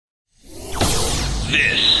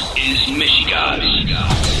Michigas.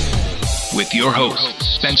 With your hosts,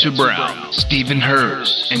 Spencer Brown, Stephen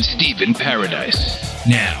Hers, and Stephen Paradise.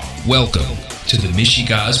 Now, welcome to the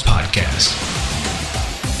Michigas Podcast.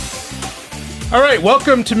 All right,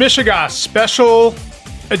 welcome to Michigas Special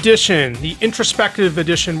Edition, the introspective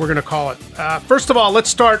edition, we're going to call it. First of all, let's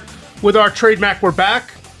start with our trademark. We're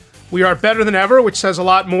back. We are better than ever, which says a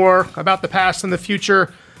lot more about the past and the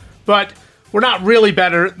future. But we're not really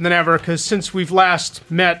better than ever because since we've last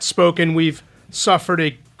spoken, we've suffered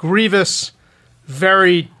a grievous,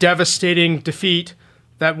 very devastating defeat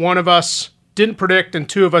that one of us didn't predict and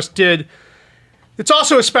two of us did. It's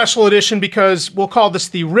also a special edition because we'll call this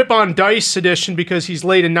the Rip on Dice edition because he's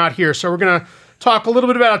late and not here. So we're going to talk a little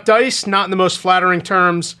bit about Dice, not in the most flattering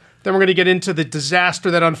terms. Then we're going to get into the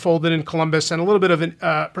disaster that unfolded in Columbus and a little bit of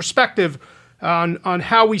a perspective on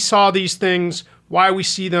how we saw these things, why we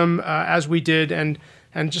see them as we did, and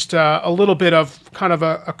just a little bit of kind of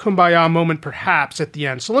a kumbaya moment perhaps at the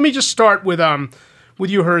end. So let me just start with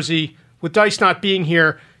you, Hersey, with Dice not being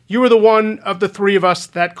here. You were the one of the three of us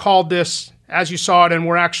that called this as you saw it, and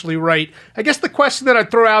we're actually right. I guess the question that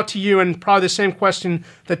I'd throw out to you, and probably the same question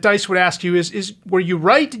that Dice would ask you, is were you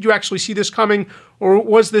right? Did you actually see this coming? Or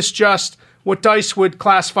was this just what Dice would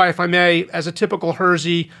classify, if I may, as a typical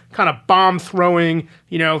Hersey kind of bomb throwing,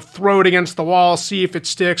 throw it against the wall, see if it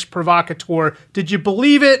sticks, provocateur? Did you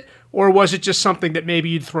believe it, or was it just something that maybe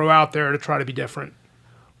you'd throw out there to try to be different?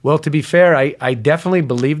 Well, to be fair, I definitely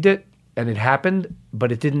believed it, and it happened,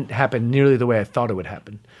 but it didn't happen nearly the way I thought it would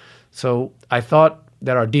happen. So I thought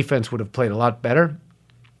that our defense would have played a lot better.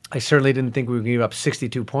 I certainly didn't think we would give up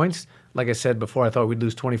 62 points. Like I said before, I thought we'd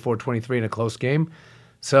lose 24-23 in a close game.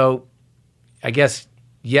 So I guess,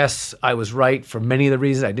 yes, I was right for many of the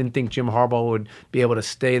reasons. I didn't think Jim Harbaugh would be able to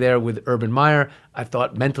stay there with Urban Meyer. I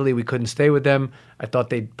thought mentally we couldn't stay with them. I thought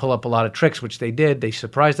they'd pull up a lot of tricks, which they did. They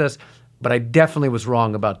surprised us. But I definitely was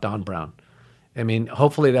wrong about Don Brown. I mean,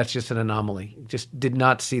 hopefully that's just an anomaly. Just did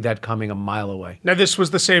not see that coming a mile away. Now, this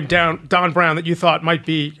was the same Don Brown that you thought might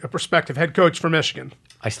be a prospective head coach for Michigan.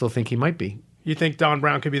 I still think he might be. You think Don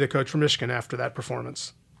Brown could be the coach for Michigan after that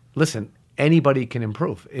performance? Listen, anybody can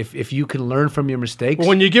improve. If you can learn from your mistakes. Well,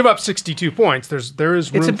 when you give up 62 points, there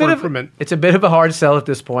is room for improvement. It's a bit of a hard sell at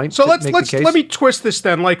this point. So let me twist this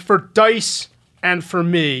then. Like for Dice and for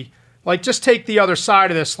me, like just take the other side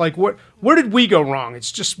of this. Like where did we go wrong?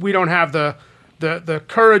 It's just we don't have the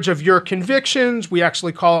courage of your convictions. We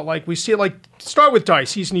actually call it like we see it. Like start with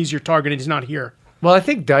Dice. He's an easier target and he's not here. Well, I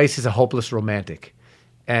think Dice is a hopeless romantic.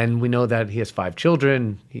 And we know that he has 5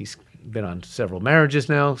 children. He's been on several marriages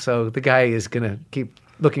now. So the guy is going to keep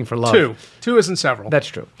looking for love. 2 isn't several. That's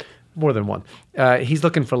true. More than one. He's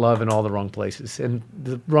looking for love in all the wrong places. And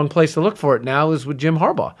the wrong place to look for it now is with Jim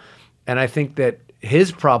Harbaugh. And I think that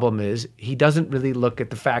his problem is he doesn't really look at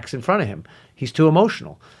the facts in front of him. He's too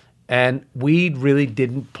emotional. And we really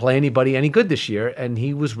didn't play anybody any good this year, and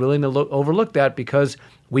he was willing to overlook that because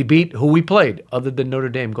we beat who we played, other than Notre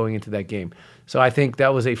Dame going into that game. So I think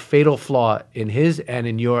that was a fatal flaw in his and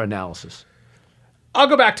in your analysis. I'll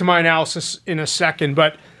go back to my analysis in a second,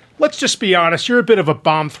 but let's just be honest. You're a bit of a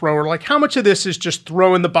bomb thrower. Like, how much of this is just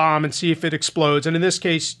throwing the bomb and see if it explodes? And in this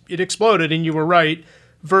case, it exploded, and you were right,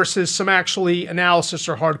 versus some actually analysis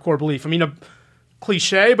or hardcore belief. I mean, a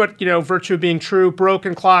cliche, but, virtue of being true,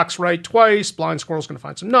 broken clocks right twice, blind squirrel's going to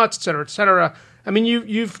find some nuts, et cetera, et cetera. I mean,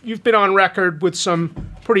 you've been on record with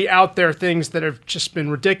some pretty out there things that have just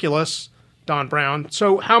been ridiculous, Don Brown.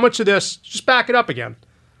 So how much of this, just back it up again.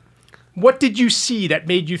 What did you see that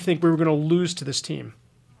made you think we were going to lose to this team?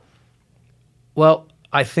 Well,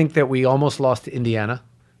 I think that we almost lost to Indiana.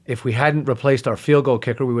 If we hadn't replaced our field goal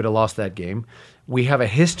kicker, we would have lost that game. We have a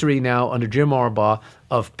history now under Jim Harbaugh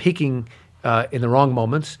of peaking in the wrong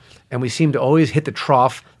moments, and we seem to always hit the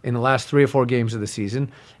trough in the last 3 or 4 games of the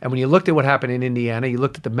season. And when you looked at what happened in Indiana, you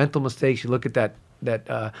looked at the mental mistakes, you look at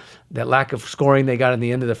that lack of scoring they got in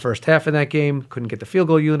the end of the first half in that game, couldn't get the field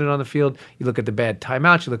goal unit on the field, you look at the bad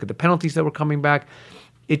timeouts, you look at the penalties that were coming back.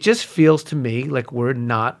 It just feels to me like we're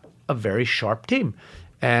not a very sharp team.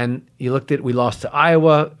 And you looked at, we lost to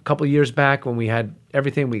Iowa a couple of years back when we had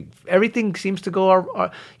everything. Everything seems to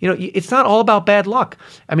go it's not all about bad luck.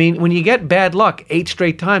 I mean, when you get bad luck 8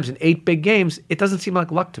 straight times in 8 big games, it doesn't seem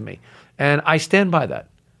like luck to me. And I stand by that.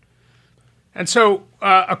 And so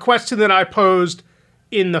a question that I posed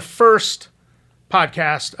in the first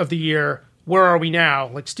podcast of the year, where are we now?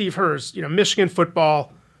 Like Steve Hers, Michigan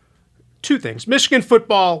football, 2 things. Michigan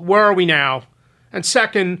football, where are we now? And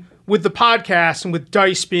second, with the podcast and with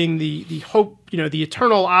Dice being the hope, the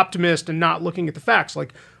eternal optimist and not looking at the facts,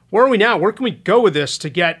 like where are we now? Where can we go with this to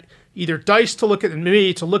get either Dice to look at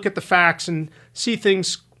me to look at the facts and see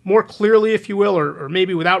things more clearly, if you will, or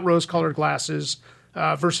maybe without rose-colored glasses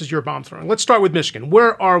versus your bomb throwing? Let's start with Michigan.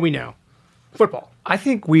 Where are we now? Football. I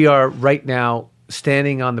think we are right now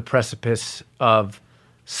standing on the precipice of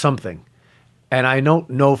something. And I don't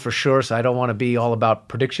know for sure, so I don't want to be all about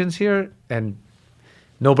predictions here. And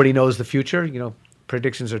nobody knows the future.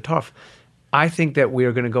 Predictions are tough. I think that we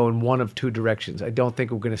are going to go in one of two directions. I don't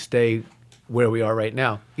think we're going to stay where we are right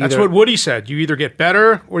now. That's what Woody said. You either get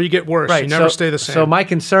better or you get worse. Right. You never stay the same. So my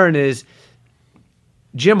concern is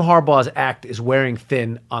Jim Harbaugh's act is wearing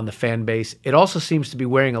thin on the fan base. It also seems to be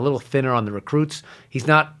wearing a little thinner on the recruits. He's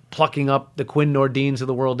not plucking up the Quinn Nordines of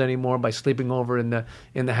the world anymore by sleeping over in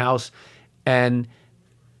the house. And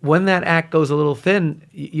when that act goes a little thin,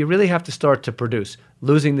 you really have to start to produce.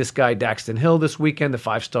 Losing this guy Daxton Hill this weekend, the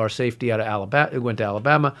 5-star safety out of Alabama, who went to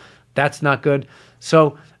Alabama, that's not good.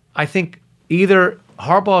 So I think either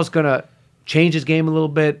Harbaugh is going to change his game a little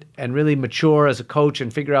bit and really mature as a coach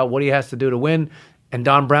and figure out what he has to do to win, and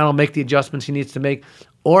Don Brown will make the adjustments he needs to make,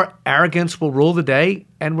 or arrogance will rule the day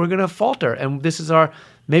and we're going to falter. And this is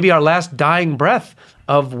maybe our last dying breath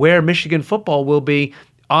of where Michigan football will be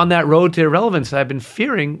on that road to irrelevance that I've been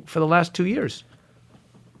fearing for the last 2 years.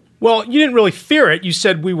 Well, you didn't really fear it. You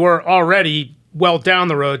said we were already well down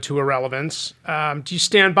the road to irrelevance. Do you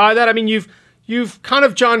stand by that? I mean, you've kind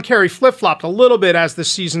of John Kerry flip-flopped a little bit as the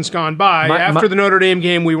season's gone by. After the Notre Dame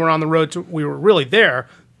game, we were on the road to, we were really there,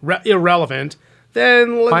 irrelevant.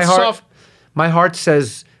 Then my heart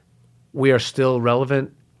says we are still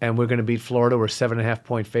relevant and we're going to beat Florida. We're a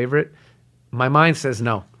 7.5-point favorite. My mind says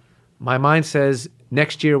no. My mind says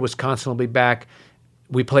next year Wisconsin will be back.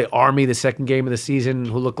 We play Army the second game of the season,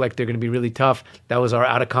 who look like they're going to be really tough. That was our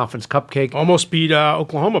out-of-conference cupcake. Almost beat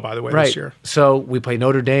Oklahoma, by the way, this year. So we play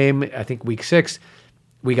Notre Dame, I think, week 6.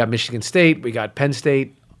 We got Michigan State. We got Penn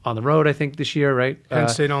State on the road, I think, this year, right? Penn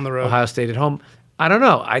State on the road. Ohio State at home. I don't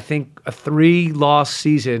know. I think a 3-loss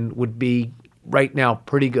season would be, right now,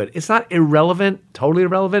 pretty good. It's not irrelevant, totally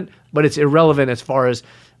irrelevant, but it's irrelevant as far as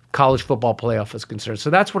college football playoff is concerned. So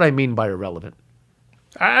that's what I mean by irrelevant.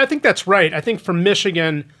 I think that's right. I think for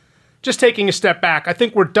Michigan, just taking a step back, I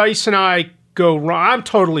think where Dice and I go wrong, I'm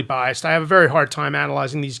totally biased. I have a very hard time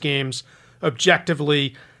analyzing these games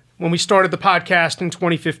objectively. When we started the podcast in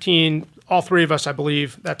 2015, all three of us, I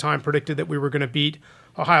believe, that time predicted that we were going to beat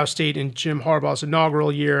Ohio State in Jim Harbaugh's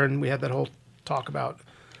inaugural year, and we had that whole talk about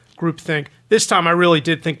groupthink. This time I really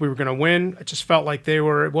did think we were going to win. I just felt like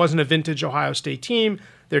it wasn't a vintage Ohio State team.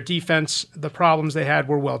 Their defense, the problems they had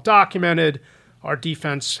were well documented. Our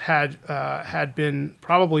defense had been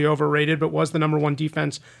probably overrated, but was the number one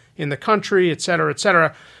defense in the country, et cetera, et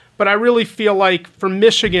cetera. But I really feel like for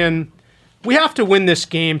Michigan, we have to win this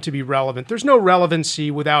game to be relevant. There's no relevancy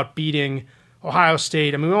without beating Ohio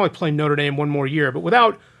State. I mean, we only play Notre Dame one more year, but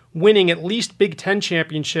without winning at least Big Ten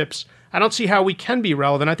championships, I don't see how we can be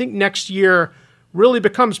relevant. I think next year really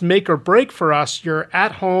becomes make or break for us. You're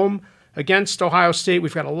at home against Ohio State.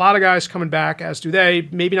 We've got a lot of guys coming back, as do they.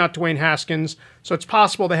 Maybe not Dwayne Haskins. So it's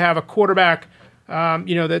possible they have a quarterback,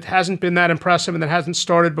 that hasn't been that impressive and that hasn't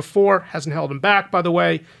started before, hasn't held him back, by the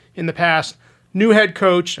way, in the past. New head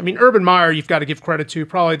coach. I mean, Urban Meyer, you've got to give credit to,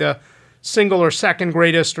 probably the single or second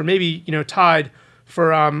greatest, or maybe, tied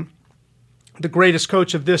for the greatest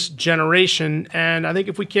coach of this generation. And I think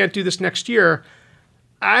if we can't do this next year,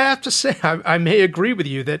 I have to say, I may agree with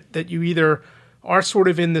you that you either are sort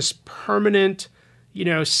of in this permanent,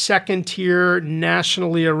 second tier,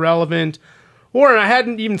 nationally irrelevant, or, and I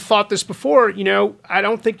hadn't even thought this before, I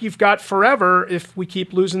don't think you've got forever if we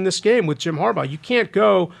keep losing this game with Jim Harbaugh. You can't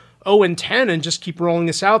go 0-10 and just keep rolling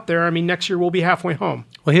this out there. I mean, next year we'll be halfway home.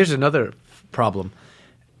 Well, here's another problem.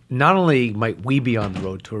 Not only might we be on the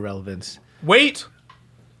road to irrelevance. Wait.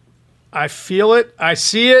 I feel it. I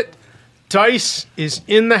see it. Dice is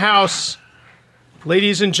in the house.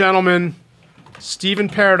 Ladies and gentlemen, Stephen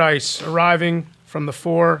Paradise arriving from the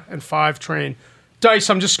 4 and 5 train.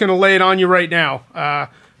 Dice, I'm just going to lay it on you right now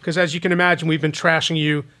because as you can imagine, we've been trashing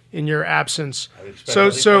you in your absence. I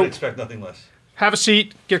expect nothing less. Have a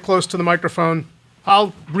seat. Get close to the microphone.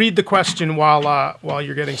 I'll read the question while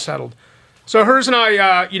you're getting settled. So Hers and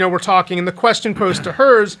I, we're talking, and the question posed to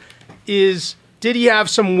Hers is, did he have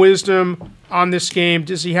some wisdom on this game?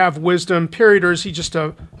 Does he have wisdom, period, or is he just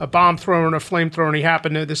a bomb thrower and a flamethrower, and he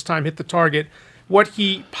happened to this time hit the target? What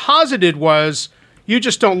he posited was, you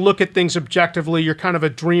just don't look at things objectively. You're kind of a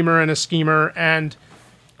dreamer and a schemer, and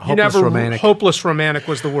hopeless romantic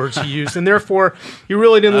was the words he used, and therefore you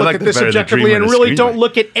really didn't look at this objectively and really don't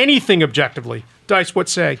look at anything objectively. Dice, what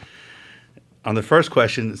say? On the first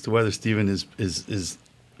question as to whether Stephen is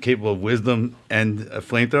capable of wisdom and a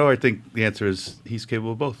flamethrower, I think the answer is he's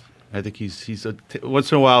capable of both. I think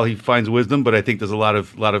once in a while he finds wisdom, but I think there's a lot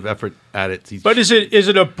of effort at it. But is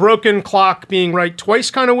it a broken clock being right twice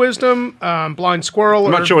kind of wisdom, blind squirrel?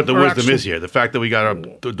 I'm not sure what the wisdom is here. The fact that we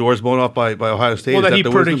got the doors blown off by Ohio State. Well, is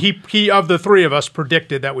that he of the three of us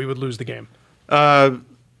predicted that we would lose the game.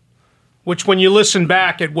 Which, when you listen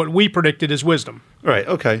back at what we predicted, is wisdom. Right.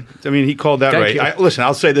 Okay. I mean, he called that right. Listen,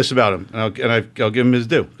 I'll say this about him, and I'll give him his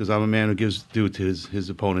due, because I'm a man who gives due to his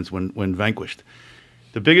opponents when vanquished.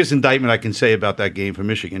 The biggest indictment I can say about that game for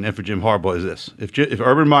Michigan and for Jim Harbaugh is this: if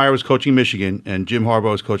Urban Meyer was coaching Michigan and Jim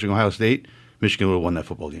Harbaugh was coaching Ohio State, Michigan would have won that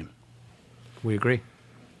football game. We agree.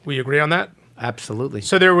 We agree on that? Absolutely.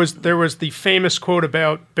 So there was the famous quote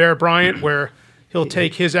about Bear Bryant where he'll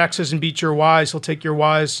take his X's and beat your Y's. He'll take your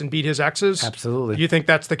Y's and beat his X's. Absolutely. You think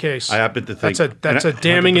that's the case? I happen to think that's a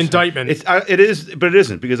damning 100%. Indictment. It is, but it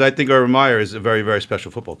isn't, because I think Urban Meyer is a very, very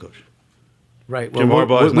special football coach. Right. Jim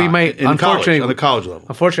Harbaugh is not. Unfortunately, on the college level.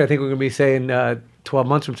 Unfortunately, I think we're going to be saying 12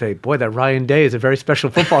 months from today, boy, that Ryan Day is a very special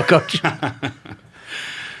football coach.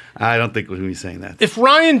 I don't think we're going to be saying that. If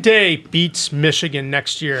Ryan Day beats Michigan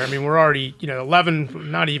next year, I mean, we're already 11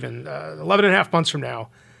 and a half months from now.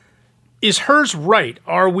 Is hers right?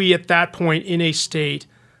 Are we at that point in a state,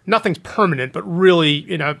 nothing's permanent, but really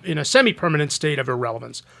in a semi-permanent state of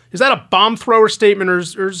irrelevance? Is that a bomb thrower statement, or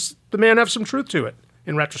does the man have some truth to it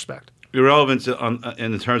in retrospect? Irrelevance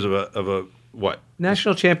in terms of a what?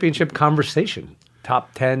 National championship conversation.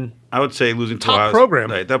 Top 10. I would say losing to top Ohio program.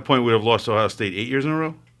 State. At that point, we'd have lost to Ohio State 8 years in a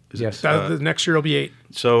row. Yes. The next year will be 8.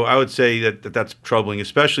 So I would say that's troubling,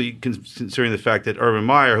 especially considering the fact that Urban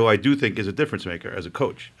Meyer, who I do think is a difference maker as a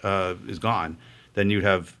coach, is gone. Then you'd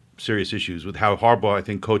have serious issues with how Harbaugh, I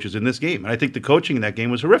think, coaches in this game. And I think the coaching in that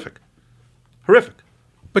game was horrific. Horrific.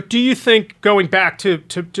 But do you think, going back to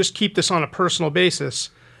just keep this on a personal basis,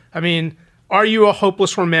 I mean, are you a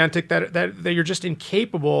hopeless romantic that you're just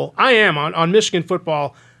incapable? I am on Michigan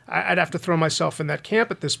football. I'd have to throw myself in that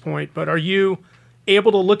camp at this point. But are you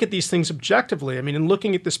able to look at these things objectively? I mean, in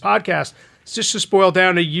looking at this podcast, it's just boiled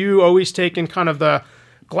down to you always taking kind of the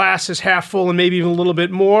glass is half full and maybe even a little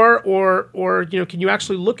bit more, or can you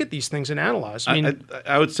actually look at these things and analyze? I mean,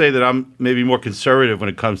 I would say that I'm maybe more conservative when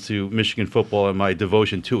it comes to Michigan football and my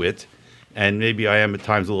devotion to it. And maybe I am at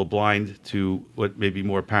times a little blind to what may be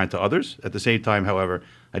more apparent to others. At the same time, however,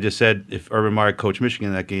 I just said if Urban Meyer coached Michigan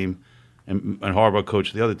in that game and Harbaugh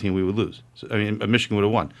coached the other team, we would lose. So, I mean, Michigan would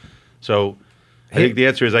have won. So I think the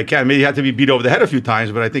answer is I can. Maybe you have to be beat over the head a few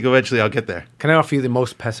times, but I think eventually I'll get there. Can I offer you the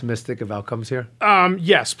most pessimistic of outcomes here?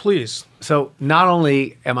 Yes, please. So not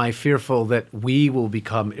only am I fearful that we will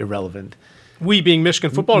become irrelevant, we being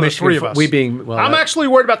Michigan football, or the three of us? We being, well, I'm actually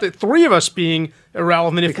worried about the three of us being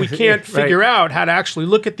irrelevant if we can't figure out how to actually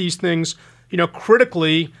look at these things,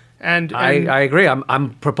 critically. And I agree.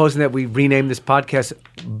 I'm proposing that we rename this podcast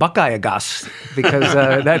Buckeye-Agas because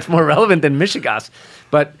that's more relevant than Michigas.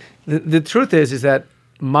 But the truth is that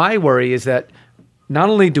my worry is that not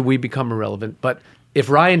only do we become irrelevant, but if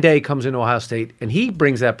Ryan Day comes into Ohio State and he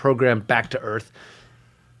brings that program back to earth,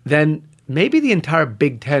 then maybe the entire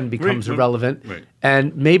Big Ten becomes irrelevant,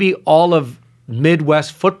 and maybe all of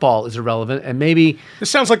Midwest football is irrelevant, and maybe this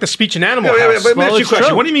sounds like the speech in Animal House. But well, question: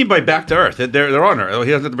 true. What do you mean by back to earth? They're on earth.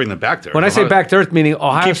 He doesn't have to bring them back to earth. When I say back to earth, meaning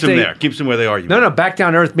Ohio State keeps them there, keeps them where they are. No, back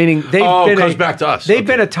down to earth, meaning they've been comes back to us. They've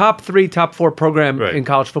been a top 3, top 4 program in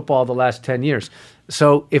college football the last 10 years.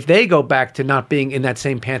 So if they go back to not being in that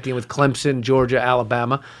same pantheon with Clemson, Georgia,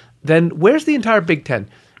 Alabama, then where's the entire Big Ten?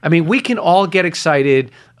 I mean, we can all get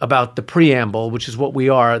excited about the preamble, which is what we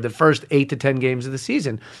are, the first 8 to 10 games of the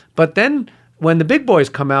season. But then when the big boys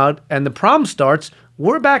come out and the prom starts,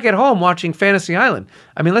 we're back at home watching Fantasy Island.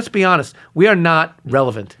 I mean, let's be honest. We are not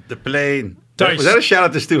relevant. The plane. Dice. Was that a shout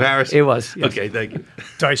out to Stu Harris? It was. Yes. Okay, thank you.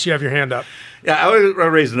 Dice, you have your hand up. Yeah, I want to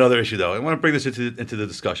raise another issue, though. I want to bring this into the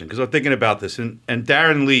discussion because I'm thinking about this. And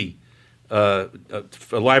Darren Lee, a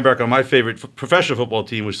linebacker on my favorite professional football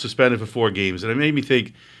team, was suspended for 4 games. And it made me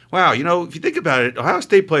think, wow, if you think about it, Ohio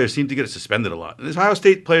State players seem to get suspended a lot. And Ohio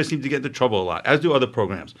State players seem to get into trouble a lot, as do other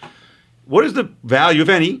programs. What is the value, if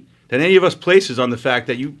any, that any of us places on the fact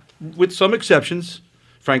that you, with some exceptions,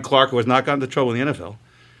 Frank Clark, who has not gotten into trouble in the NFL,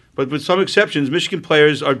 but with some exceptions, Michigan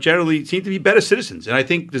players are generally seem to be better citizens. And I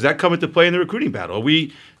think, does that come into play in the recruiting battle? Are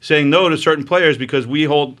we saying no to certain players because we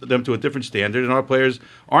hold them to a different standard and our players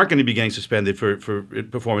aren't going to be getting suspended for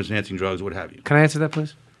performance-enhancing drugs, what have you? Can I answer that,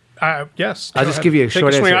 please? Yes. I'll just give you a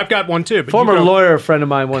short answer. I've got one, too. But Former lawyer friend of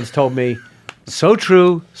mine once told me, so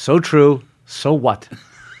true, so what?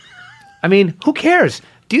 I mean, who cares?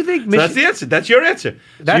 Do you think So that's the answer. That's your answer.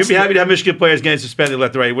 So you'd be happy to have Michigan players getting suspended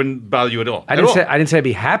left and right. It wouldn't bother you at all. I didn't say I'd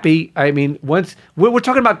be happy. I mean, once we're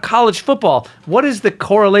talking about college football, what is the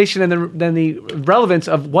correlation and the relevance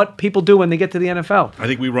of what people do when they get to the NFL? I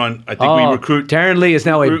think we recruit. Darren Lee is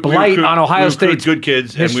now a blight on Ohio State. We recruit good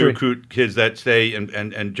kids, and we history. recruit kids that stay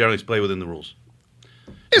and generally play within the rules.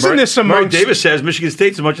 Isn't this Murray amongst? Davis says Michigan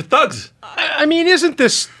State's a bunch of thugs. I mean, isn't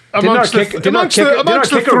this Didn't our amongst the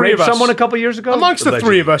kicker three rape of us? someone a couple years ago? Amongst the Allegedly.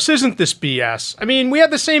 three of us, isn't this BS? I mean, we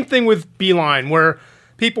had the same thing with Beeline, where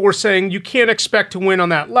people were saying you can't expect to win on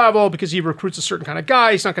that level because he recruits a certain kind of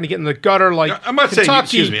guy. He's not going to get in the gutter like I'm not saying- Kentucky.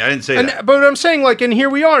 excuse me, I didn't say that. But I'm saying, like, and here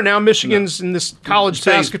we are now. Michigan's in this college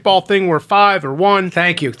saying- basketball thing. We're 5 or 1.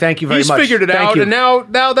 Thank you very He's much. figured it Thank out, you. and now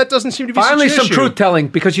that doesn't seem to be Finally, such an some issue. truth telling,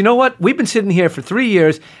 because you know what? We've been sitting here for 3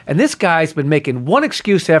 years, and this guy's been making one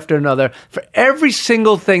excuse after another for every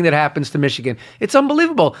single thing that happens to Michigan. It's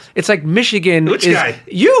unbelievable. It's like Michigan Which is guy?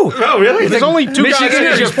 you. Oh, really? There's only 2 guys Michigan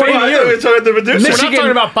here. is your He's pointing favorite. to you. We're talking to the producer. We're not Michigan-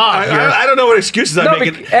 talking about Bob here. I don't know what excuses I'm No,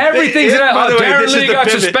 making. but everything's By about the way, Darren this is Lee the got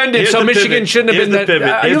pivot. suspended, Here's so the Michigan pivot. shouldn't have Here's been the that- pivot.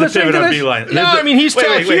 are Here's you the listening pivot to on this? Beeline. No, I mean, he's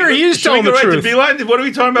telling here. He is telling the Should we go right truth. to Beeline? What are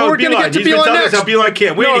we talking about We're with gonna Beeline? get to He's been Beeline telling us next. how Beeline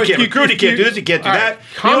can't win. No, He if can't you- recruit. He if can't you- do this. He can't do all that. right,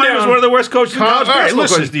 calm Beeline was down. one of the worst coaches in college All right, basketball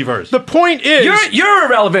listen. according to Steve Hurst. The point is, You're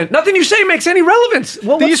irrelevant. Nothing you say makes any relevance.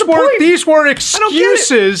 Well, what's these the were point? these were don't get it.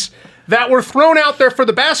 excuses that were thrown out there for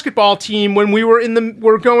the basketball team when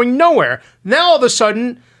we're going nowhere. Now all of a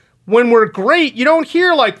sudden, when we're great, you don't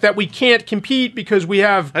hear like that we can't compete because we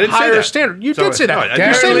have I didn't say higher that. standard. You So, did say no, that. I You're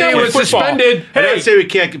didn't saying say that he with was football. suspended. I didn't say we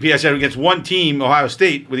can't compete. I said against one team, Ohio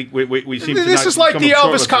State, we seem to This not is like come the up short Elvis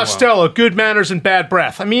once in a while. Costello, good manners and bad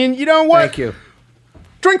breath. I mean, you know what? Thank you.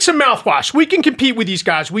 Drink some mouthwash. We can compete with these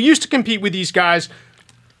guys. We used to compete with these guys.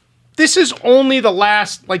 This is only the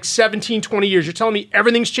last like 17, 20 years. You're telling me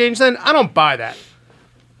everything's changed then? I don't buy that.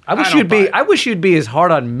 I wish don't you'd buy be. it. I wish you'd be as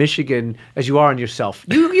hard on Michigan as you are on yourself.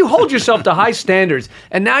 You hold yourself to high standards,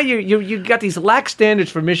 and now you got these lax standards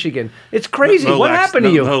for Michigan. It's crazy. What happened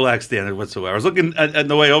to you? No lax standard whatsoever. I was looking at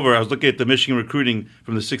the way over. I was looking at the Michigan recruiting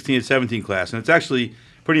from the 16 and 17 class, and it's actually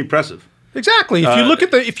pretty impressive. Exactly. If you look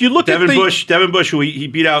at Devin the Bush, who he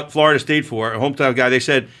beat out Florida State for, a hometown guy. They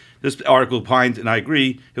said this article pines, and I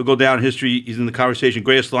agree. He'll go down in history. He's in the conversation.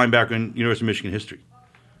 Greatest linebacker in University of Michigan history.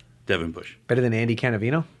 Devin Bush. Better than Andy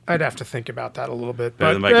Cannavino? I'd have to think about that a little bit.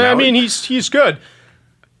 Better But than Mike I Mallett? mean, he's good.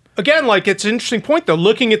 Again, like it's an interesting point though.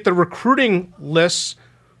 Looking at the recruiting lists,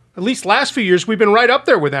 at least last few years, we've been right up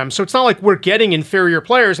there with them. So it's not like we're getting inferior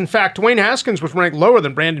players. In fact, Dwayne Haskins was ranked lower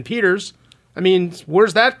than Brandon Peters. I mean,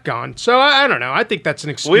 where's that gone? So I don't know. I think that's an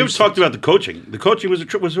excuse. Well, we haven't talked about the coaching. The coaching was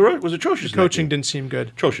atrocious. Coaching didn't seem good.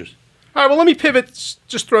 Atrocious. All right, well, let me pivot.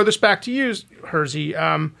 Just throw this back to you, Hersey.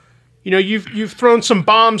 You've thrown some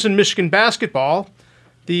bombs in Michigan basketball.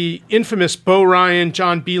 The infamous Bo Ryan,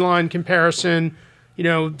 John Beeline comparison. You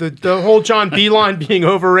know, the whole John Beeline being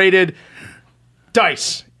overrated.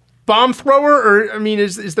 Dice. Bomb thrower? Or, I mean,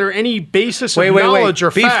 is there any basis of knowledge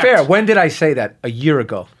or Be fact? fair. When did I say that? A year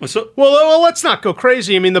ago. Well, let's not go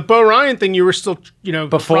crazy. I mean, the Bo Ryan thing, you were still,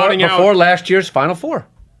 Before trotting out. last year's Final Four.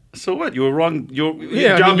 So what? You were wrong.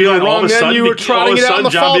 Yeah, John I mean, you were Beeline, all wrong of a then, sudden, you were trotting it out in the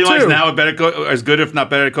John fall, Beeline's too. now a better as good, if not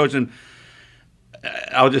better, coach. And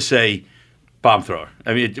I'll just say, bomb thrower.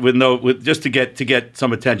 I mean, just to get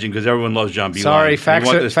some attention because everyone loves John Beeline. Sorry, and he facts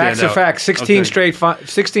wanted to are stand out. facts. 16 Okay.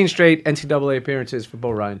 straight NCAA appearances for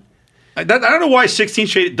Bo Ryan. I don't know why 16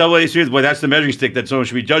 straight AA series. Boy, that's the measuring stick that someone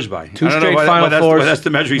should be judged by. Two I don't know straight why Final Fours. why that's the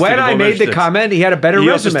measuring stick. When of I all made the measuring sticks. comment, he had a better He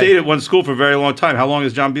also resume. stayed at one school for a very long time. How long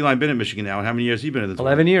has John Beeline been at Michigan now? And how many years has he been in the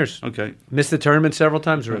 11 tournament? years. Okay. Missed the tournament several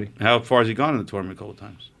times already. How far has he gone in the tournament? A couple of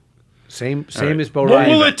times. Same right. as Bo What Ryan.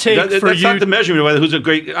 will it take for That's you? not the measurement of whether who's a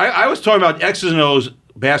great. I was talking about X's and O's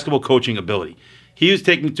basketball coaching ability. He was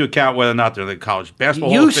taking into account whether or not they're in the college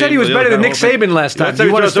basketball. You Hall of said Fame, he was or the better other than Nick Hall of Fame. Saban last time. Let's Do you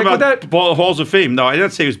say wanna we're stick talking with about that? Ball Halls of Fame. No, I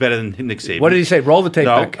didn't say he was better than Nick Saban. What did he say? Roll the tape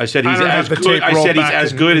No, back. I said I he's don't have as the good. tape I rolled said he's back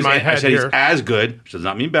as in good as. my I head said he's here. as good, which does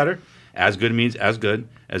not mean better. As good means as good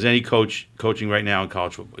as any coach coaching right now in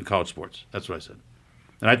college sports. That's what I said.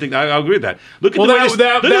 And I think I'll agree with that. Look at Well, the way that this, look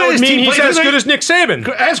at the way would this mean team he's plays. as good as Nick Saban.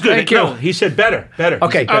 As good. Thank you. No, he said better. Okay, He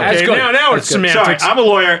said that's Okay, good. now That's it's good. semantics. Sorry, I'm a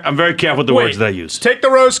lawyer. I'm very careful with the words that I use. Take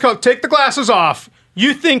the rose coat. Take the glasses off.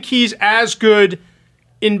 You think he's as good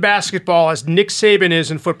in basketball as Nick Saban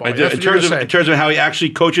is in football? In That's what you're terms gonna of, say. in terms of how he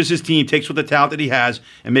actually coaches his team, takes with the talent that he has,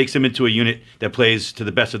 and makes them into a unit that plays to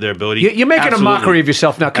the best of their ability. You're making Absolutely. a mockery of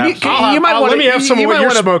yourself now. Can you Absolutely. might let wanna- me have some you of what might you're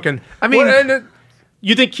wanna- smoking. I mean,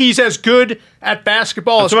 You think he's as good at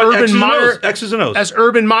basketball as That's about Urban X's and Meyer O's. X's and O's. as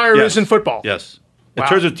Urban Meyer Yes. is in football? Yes. Wow. In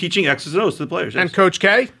terms of teaching X's and O's to the players. Yes. And Coach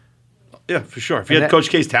K? Yeah, for sure. If you And had that- Coach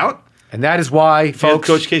K's talent, And that is why, folks,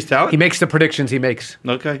 Coach K's talent? he makes the predictions he makes.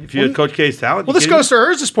 Okay, if you had Coach K's talent. Well, this goes to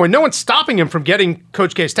Herz's point. No one's stopping him from getting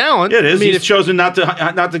Coach K's talent. Yeah, it is. I mean, He's chosen not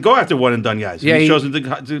to go after one and done guys. Yeah, He's he-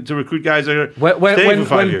 chosen to recruit guys that are When staying for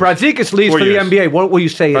 5 years. Brazikis leaves 4 for the years. NBA, what will you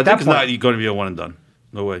say at that Brazikis point? not going to be a one and done.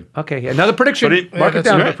 No way. Okay, another prediction. But it- Mark it that's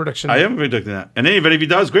down. another prediction. I am predicting that. And anyway, if he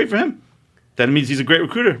does, great for him. That means he's a great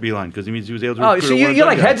recruiter, Beeline, because he means he was able to Oh, recruit so a you're one-and-done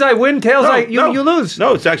like guy. heads I win, tails you lose.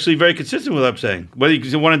 No, it's actually very consistent with what I'm saying. Whether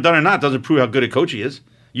he's a one and done or not doesn't prove how good a coach he is.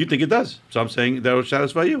 You think it does. So I'm saying that will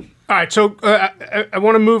satisfy you. All right, so I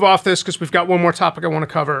want to move off this because we've got one more topic I want to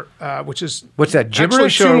cover, which is What's that,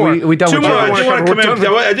 gibberish, Actually, two or more. we done Two with more. I gibberish? didn't want to We're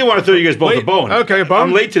done. I didn't want to throw you guys both Wait, a bone. okay, a bone?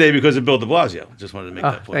 I'm late today because of Bill de Blasio. Just wanted to make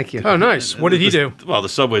that point. Thank you. oh, nice. What did he do? Well, the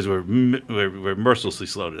subways were mercilessly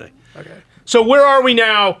slow today. Okay. So where are we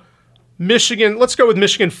now? Michigan. Let's go with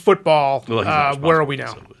Michigan football. Well, he's not Where are we now?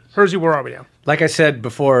 responsible for Hersey, where are we now? Like I said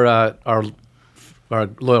before, our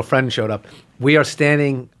loyal friend showed up, we are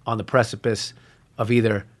standing on the precipice of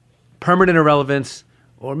either permanent irrelevance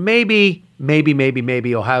or maybe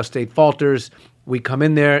Ohio State falters. We come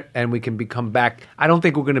in there and we can become back. I don't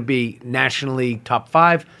think we're going to be nationally top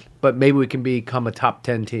 5, but maybe we can become a top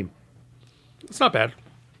 10 team. It's not bad.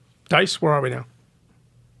 Dice, where are we now?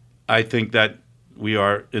 I think that we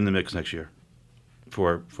are in the mix next year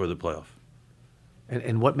for the playoff.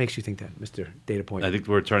 And what makes you think that, Mr. Data Point? I think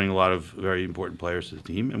we're turning a lot of very important players to the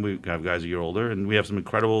team, and we have guys a year older, and we have some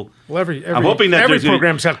incredible. Well, every I'm hoping that every there's gonna-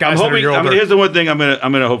 program's got guys I'm that are hoping, a year older. here's the one thing I'm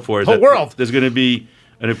gonna hope for is Whole that world. there's going to be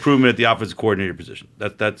an improvement at the offensive coordinator position.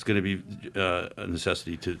 That's going to be a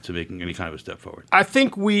necessity to making any kind of a step forward. I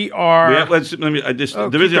think we are. The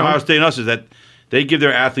keep division of Ohio going. State and us is that they give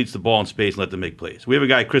their athletes the ball in space and let them make plays. We have a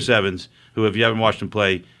guy, Chris Evans, who, if you haven't watched him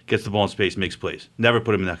play, gets the ball in space, makes plays. Never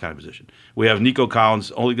put him in that kind of position. We have Nico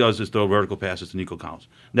Collins, only does is throw vertical passes to Nico Collins.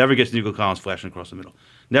 Never gets Nico Collins flashing across the middle.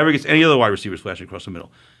 Never gets any other wide receivers flashing across the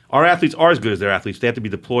middle. Our athletes are as good as their athletes. They have to be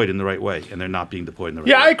deployed in the right way, and they're not being deployed in the right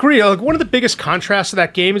Yeah, way. I agree. Like, one of the biggest contrasts to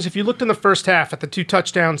that game is if you looked in the first half at the 2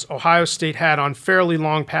 touchdowns Ohio State had on fairly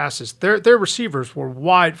long passes, their receivers were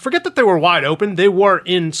wide. Forget that they were wide open; they were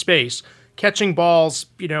in space, catching balls,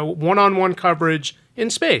 one-on-one coverage in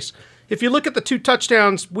space. If you look at the 2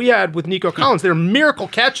 touchdowns we had with Nico Collins, they're miracle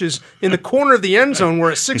catches in the corner of the end zone where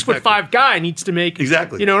a 6'5" guy needs to make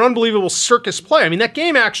Exactly. an unbelievable circus play. I mean, that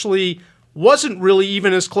game actually wasn't really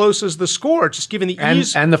even as close as the score, just given the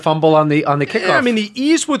ease. And the fumble on the kickoff. Yeah, I mean, the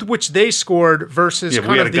ease with which they scored versus Yeah, but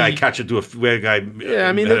kind we had of a guy the. catch it to a. We had a guy. Yeah,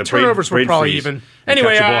 I mean, had the a turnovers were brain probably freeze even. and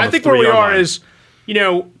Anyway, catch the ball on I the think where we 3-yard are line. is,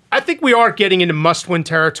 I think we are getting into must-win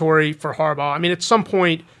territory for Harbaugh. I mean, at some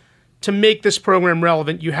point, to make this program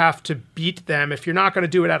relevant, you have to beat them. If you're not going to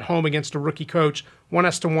do it at home against a rookie coach, one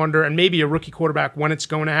has to wonder, and maybe a rookie quarterback, when it's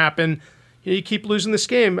going to happen. You keep losing this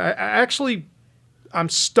game. I'm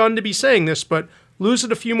stunned to be saying this, but lose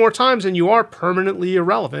it a few more times and you are permanently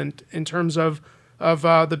irrelevant in terms of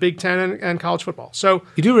the Big Ten and college football. So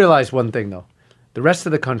You do realize one thing, though. The rest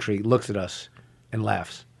of the country looks at us and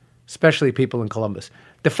laughs, especially people in Columbus.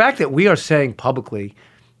 The fact that we are saying publicly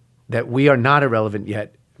that we are not irrelevant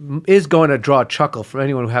yet is going to draw a chuckle for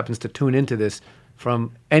anyone who happens to tune into this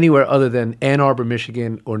from anywhere other than Ann Arbor,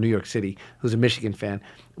 Michigan, or New York City, who's a Michigan fan.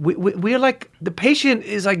 We're like, the patient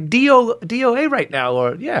is like DOA right now,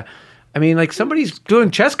 or yeah. I mean, like somebody's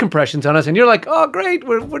doing chest compressions on us, and you're like, oh, great,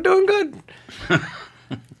 we're doing good.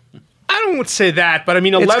 I don't say that, but I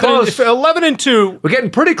mean, close. 11 and 2, We're getting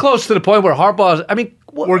pretty close to the point where Harbaugh's. I mean,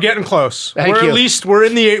 we're getting close. Thank We're you. at least we're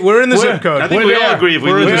in the zip code. I think We're we all there. agree if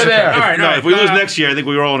we We're lose. there. All right, If we lose uh, next year, I think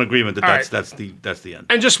we were all in agreement that all right. that's the end.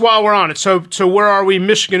 And just while we're on it, so where are we?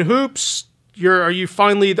 Michigan hoops. Are you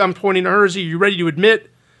finally? I'm pointing to Hersey. Are you ready to admit?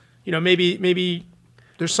 Maybe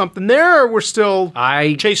there's something there, or we're still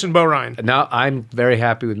chasing Bo Ryan. Now, I'm very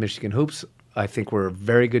happy with Michigan hoops. I think we're a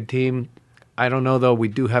very good team. I don't know, though. We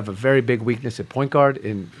do have a very big weakness at point guard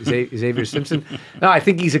in Xavier Simpson. No, I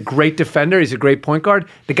think he's a great defender. He's a great point guard.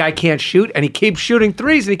 The guy can't shoot, and he keeps shooting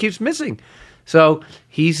threes, and he keeps missing. So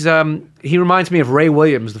he reminds me of Ray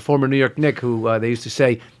Williams, the former New York Knick, who they used to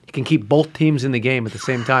say he can keep both teams in the game at the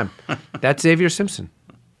same time. That's Xavier Simpson.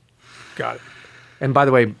 Got it. And by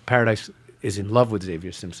the way, Paradise is in love with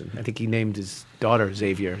Xavier Simpson. I think he named his daughter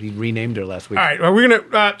Xavier. He renamed her last week. All right, well, we're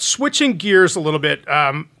going to switching gears a little bit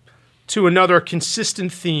to another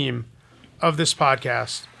consistent theme of this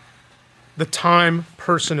podcast: the Time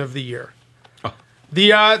Person of the Year. Oh.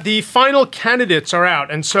 The final candidates are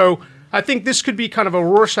out, and so I think this could be kind of a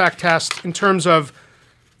Rorschach test in terms of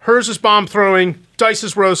hers bomb throwing,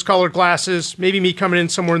 Dice's rose-colored glasses, maybe me coming in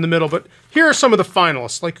somewhere in the middle. But here are some of the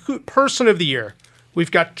finalists. Like Person of the Year,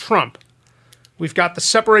 we've got Trump. We've got the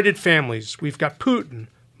separated families. We've got Putin,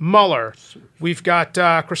 Mueller. We've got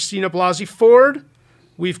Christina Blasey Ford.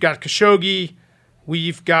 We've got Khashoggi.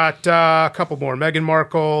 We've got a couple more, Meghan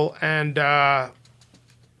Markle, and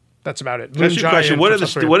that's about it. That's your question. What are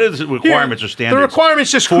the requirements or standards? The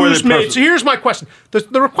requirements just who's made. So here's my question.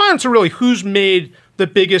 The requirements are really who's made the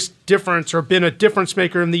biggest difference or been a difference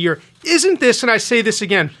maker in the year. Isn't this, and I say this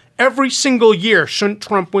again, every single year, shouldn't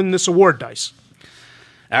Trump win this award, Dice?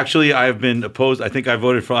 Actually, I've been opposed. I think I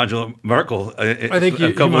voted for Angela Merkel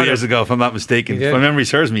a couple of years ago, if I'm not mistaken. If my memory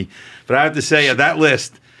serves me. But I have to say, of that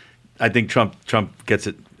list, I think Trump gets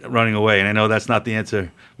it running away. And I know that's not the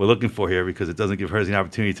answer we're looking for here because it doesn't give her the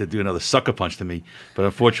opportunity to do another sucker punch to me. But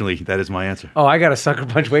unfortunately, that is my answer. Oh, I got a sucker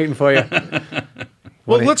punch waiting for you.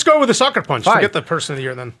 Well, let's go with the sucker punch. Fine. Forget the person of the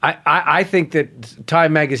year then. I think that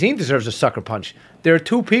Time Magazine deserves a sucker punch. There are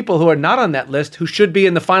two people who are not on that list who should be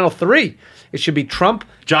in the final three. It should be Trump.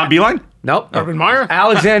 John Beeline? Nope. Urban Meyer?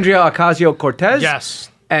 Alexandria Ocasio-Cortez.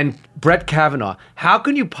 Yes. And Brett Kavanaugh. How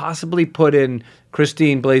can you possibly put in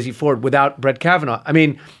Christine Blasey Ford without Brett Kavanaugh? I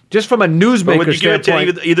mean, just from a newsmaker would you give standpoint.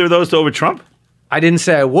 it to either of those to over Trump? I didn't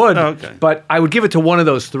say I would, okay. But I would give it to one of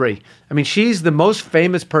those three. I mean, she's the most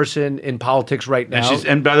famous person in politics right now.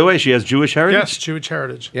 And by the way, she has Jewish heritage? Yes, Jewish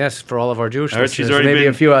heritage. Yes, for all of our Jewish listeners. She's already Maybe been,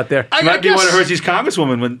 a few out there. She might be one of Hershey's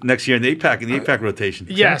congresswomen next year in the APAC rotation.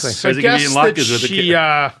 Yes, I guess that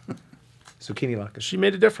Zucchini latkes. she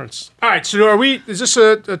made a difference. All right, so is this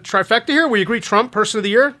a trifecta here? We agree Trump, person of the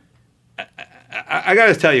year? I got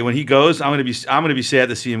to tell you, when he goes, I'm going to be sad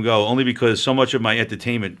to see him go, only because so much of my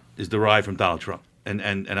entertainment is derived from Donald Trump, and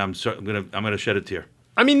I'm going to shed a tear.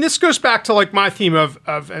 I mean, this goes back to like my theme of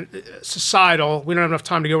societal. We don't have enough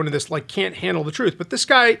time to go into this. Like, can't handle the truth. But this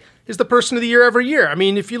guy is the person of the year every year. I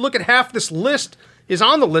mean, if you look at half this list is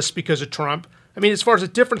on the list because of Trump. I mean, as far as a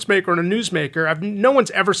difference maker and a newsmaker, no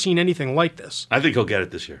one's ever seen anything like this. I think he'll get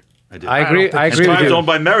it this year. I do. I agree with Time's you. owned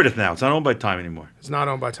by Meredith now. It's not owned by Time anymore. It's not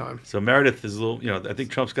owned by Time. So Meredith is a little. I think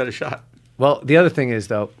Trump's got a shot. Well, the other thing is,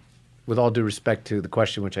 though, with all due respect to the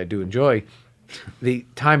question, which I do enjoy, the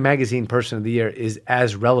Time Magazine Person of the Year is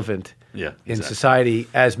as relevant in society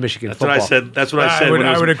as Michigan football. That's what I said.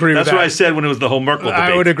 I would agree with that. That's what I said when it was the whole Merkel debate.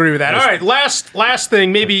 I would agree with that. All right, last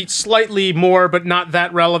thing, maybe slightly more, but not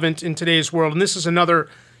that relevant in today's world. And this is another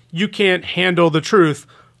you can't handle the truth.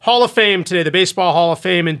 Hall of Fame today, the Baseball Hall of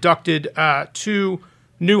Fame inducted two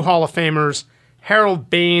new Hall of Famers, Harold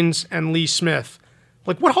Baines and Lee Smith.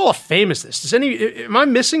 Like, what Hall of Fame is this? Am I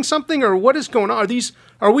missing something, or what is going on?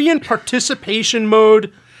 Are we in participation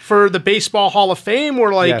mode for the Baseball Hall of Fame,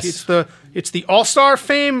 or like yes. it's the All-Star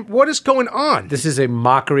Fame? What is going on? This is a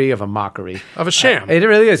mockery of a mockery. Of a sham. It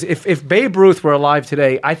really is. If Babe Ruth were alive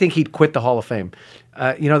today, I think he'd quit the Hall of Fame.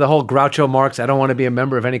 The whole Groucho Marx, I don't want to be a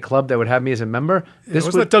member of any club that would have me as a member.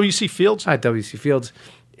 Wasn't that W.C. Fields? W.C. Fields.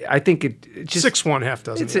 I think it just 6'1", half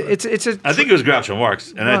dozen. I think it was Groucho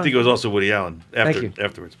Marx, and I think it was also Woody Allen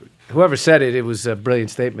afterwards. But whoever said it was a brilliant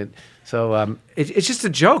statement. So it's just a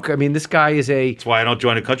joke. I mean, this guy is That's why I don't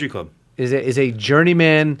join a country club. Is a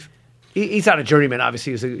journeyman. He's not a journeyman,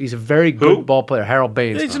 obviously. He's a very good ball player, Harold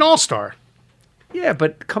Baines. He's an all-star. Yeah,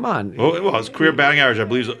 but come on. Well, his career batting average, I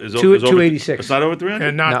believe, is over 286. It's not over 300?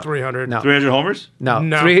 And not 300. No. 300 homers? No.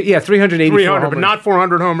 384 300, homers. But not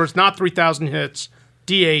 400 homers, not 3,000 hits,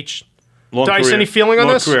 DH. Long Dice, career. any feeling on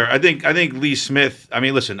Long this? Career. I think Lee Smith. I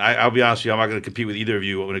mean, listen. I'll be honest with you. I'm not going to compete with either of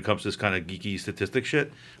you when it comes to this kind of geeky statistic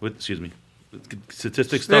shit.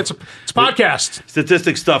 Statistic stuff. It's podcast.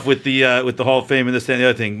 Statistic stuff with the Hall of Fame and this and the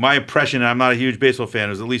other thing. My impression, and I'm not a huge baseball fan,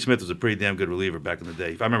 is that Lee Smith was a pretty damn good reliever back in the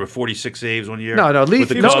day. If I remember 46 saves one year. No, Lee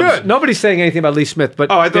he was good. Nobody's saying anything about Lee Smith,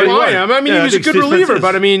 but I thought I am. I mean, he was a good reliever,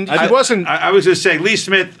 but I mean, he wasn't. I was just saying, Lee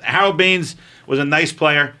Smith, Harold Baines was a nice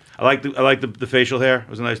player. I like the facial hair. It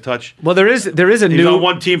was a nice touch. Well, there is a He new was on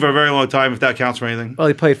one team for a very long time, if that counts for anything. Well,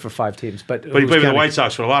 he played for 5 teams, but he played with the White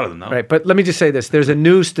Sox for a lot of them, though. Right, but let me just say this: there's a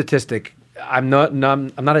new statistic. I'm not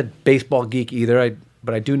a baseball geek either,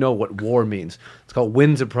 but I do know what WAR means. It's called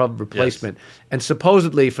wins above replacement, and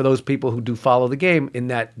supposedly for those people who do follow the game in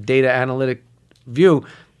that data analytic view,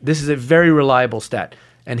 this is a very reliable stat.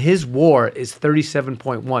 And his WAR is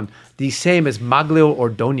 37.1, the same as Maglio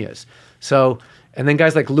Ordonez. So. And then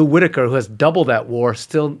guys like Lou Whitaker, who has double that WAR,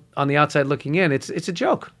 still on the outside looking in. It's a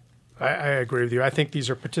joke. I agree with you. I think these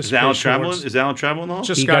are participation awards. Is Alan Trammell in the Hall?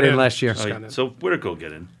 He got in last year. So Whitaker will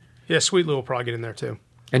get in. Yeah, Sweet Lou will probably get in there too.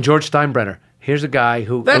 And George Steinbrenner. Here's a guy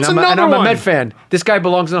who... That's and another I'm one. a Met fan. This guy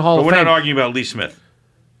belongs in the Hall of But Fame. we're not arguing about Lee Smith.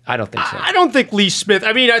 I don't think so. I don't think Lee Smith...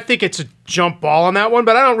 I mean, I think it's a jump ball on that one,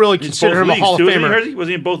 but I don't really consider him a Hall of Famer. Was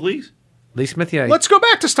he in both leagues? Lee Smith, yeah. Let's go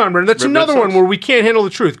back to Steinbrenner. That's another one where we can't handle the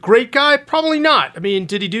truth. Great guy? Probably not. I mean,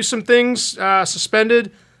 did he do some things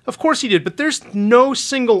suspended? Of course he did, but there's no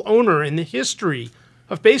single owner in the history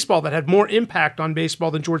of baseball that had more impact on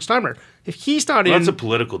baseball than George Steinbrenner. If he's not in, That's a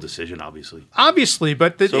political decision, obviously. obviously,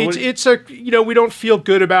 but So it's a we don't feel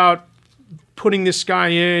good about putting this guy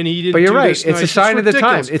in. He didn't. But you're do right. this. It's No, a sign of the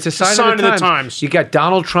ridiculous. times. It's a sign of the times. You got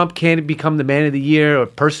Donald Trump can't become the man of the year or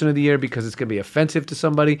person of the year because it's going to be offensive to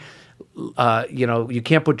somebody. You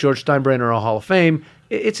can't put George Steinbrenner in a Hall of Fame.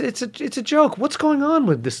 It's a joke. What's going on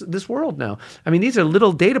with this world now? I mean, these are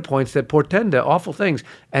little data points that portend to awful things,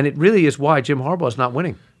 and it really is why Jim Harbaugh is not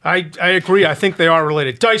winning. I agree. I think they are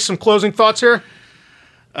related. Dice, some closing thoughts here?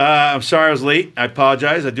 I'm sorry I was late. I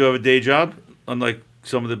apologize. I do have a day job, unlike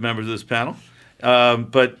some of the members of this panel.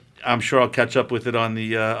 But I'm sure I'll catch up with it on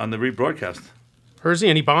the rebroadcast. Hersey,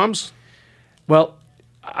 any bombs? Well,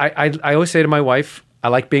 I always say to my wife, I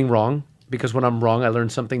like being wrong because when I'm wrong, I learn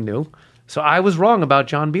something new. So I was wrong about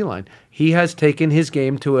John Beilein. He has taken his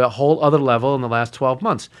game to a whole other level in the last 12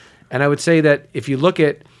 months. And I would say that if you look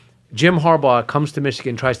at Jim Harbaugh comes to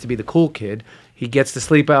Michigan, tries to be the cool kid. He gets to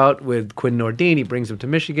sleep out with Quinn Nordin. He brings him to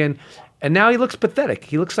Michigan. And now he looks pathetic.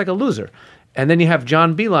 He looks like a loser. And then you have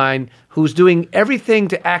John Beilein, who's doing everything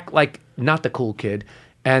to act like not the cool kid.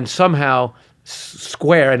 And somehow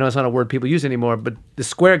square, I know it's not a word people use anymore, but the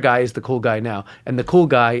square guy is the cool guy now. And the cool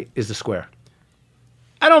guy is the square.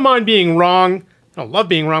 I don't mind being wrong. I don't love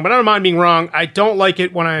being wrong, but I don't mind being wrong. I don't like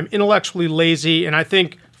it when I'm intellectually lazy. And I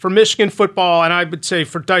think for Michigan football, and I would say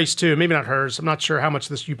for Dice too, maybe not hers, I'm not sure how much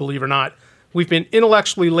this you believe or not, we've been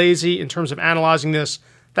intellectually lazy in terms of analyzing this.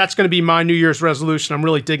 That's going to be my New Year's resolution. I'm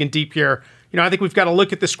really digging deep here. I think we've got to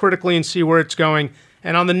look at this critically and see where it's going.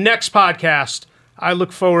 And on the next podcast, I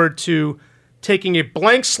look forward to taking a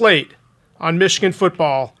blank slate on Michigan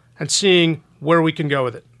football and seeing where we can go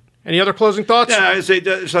with it. Any other closing thoughts? Yeah, I would say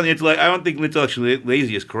it's on the intellect. I don't think intellectually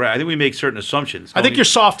lazy is correct. I think we make certain assumptions. I think you're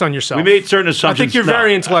soft on yourself. We made certain assumptions. I think you're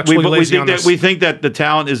very intellectually lazy on this. We think that the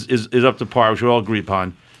talent is up to par, which we all agree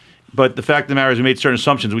upon. But the fact of the matter is we made certain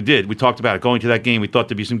assumptions. We did. We talked about it. Going to that game, we thought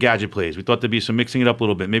there'd be some gadget plays. We thought there'd be some mixing it up a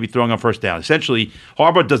little bit, maybe throwing on first down. Essentially,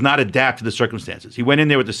 Harbaugh does not adapt to the circumstances. He went in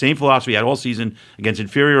there with the same philosophy he had all season against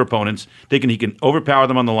inferior opponents, thinking he can overpower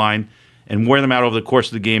them on the line and wear them out over the course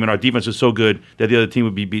of the game, and our defense is so good that the other team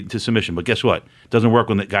would be beaten to submission. But guess what? It doesn't work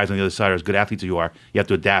when the guys on the other side are as good athletes as you are. You have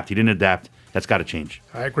to adapt. He didn't adapt. That's got to change.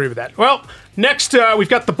 I agree with that. Well, next we've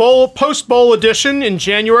got the post-bowl edition in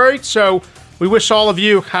January, so we wish all of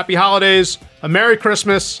you happy holidays, a Merry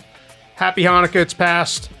Christmas, Happy Hanukkah, it's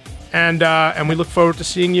past, and we look forward to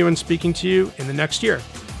seeing you and speaking to you in the next year.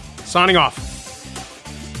 Signing off.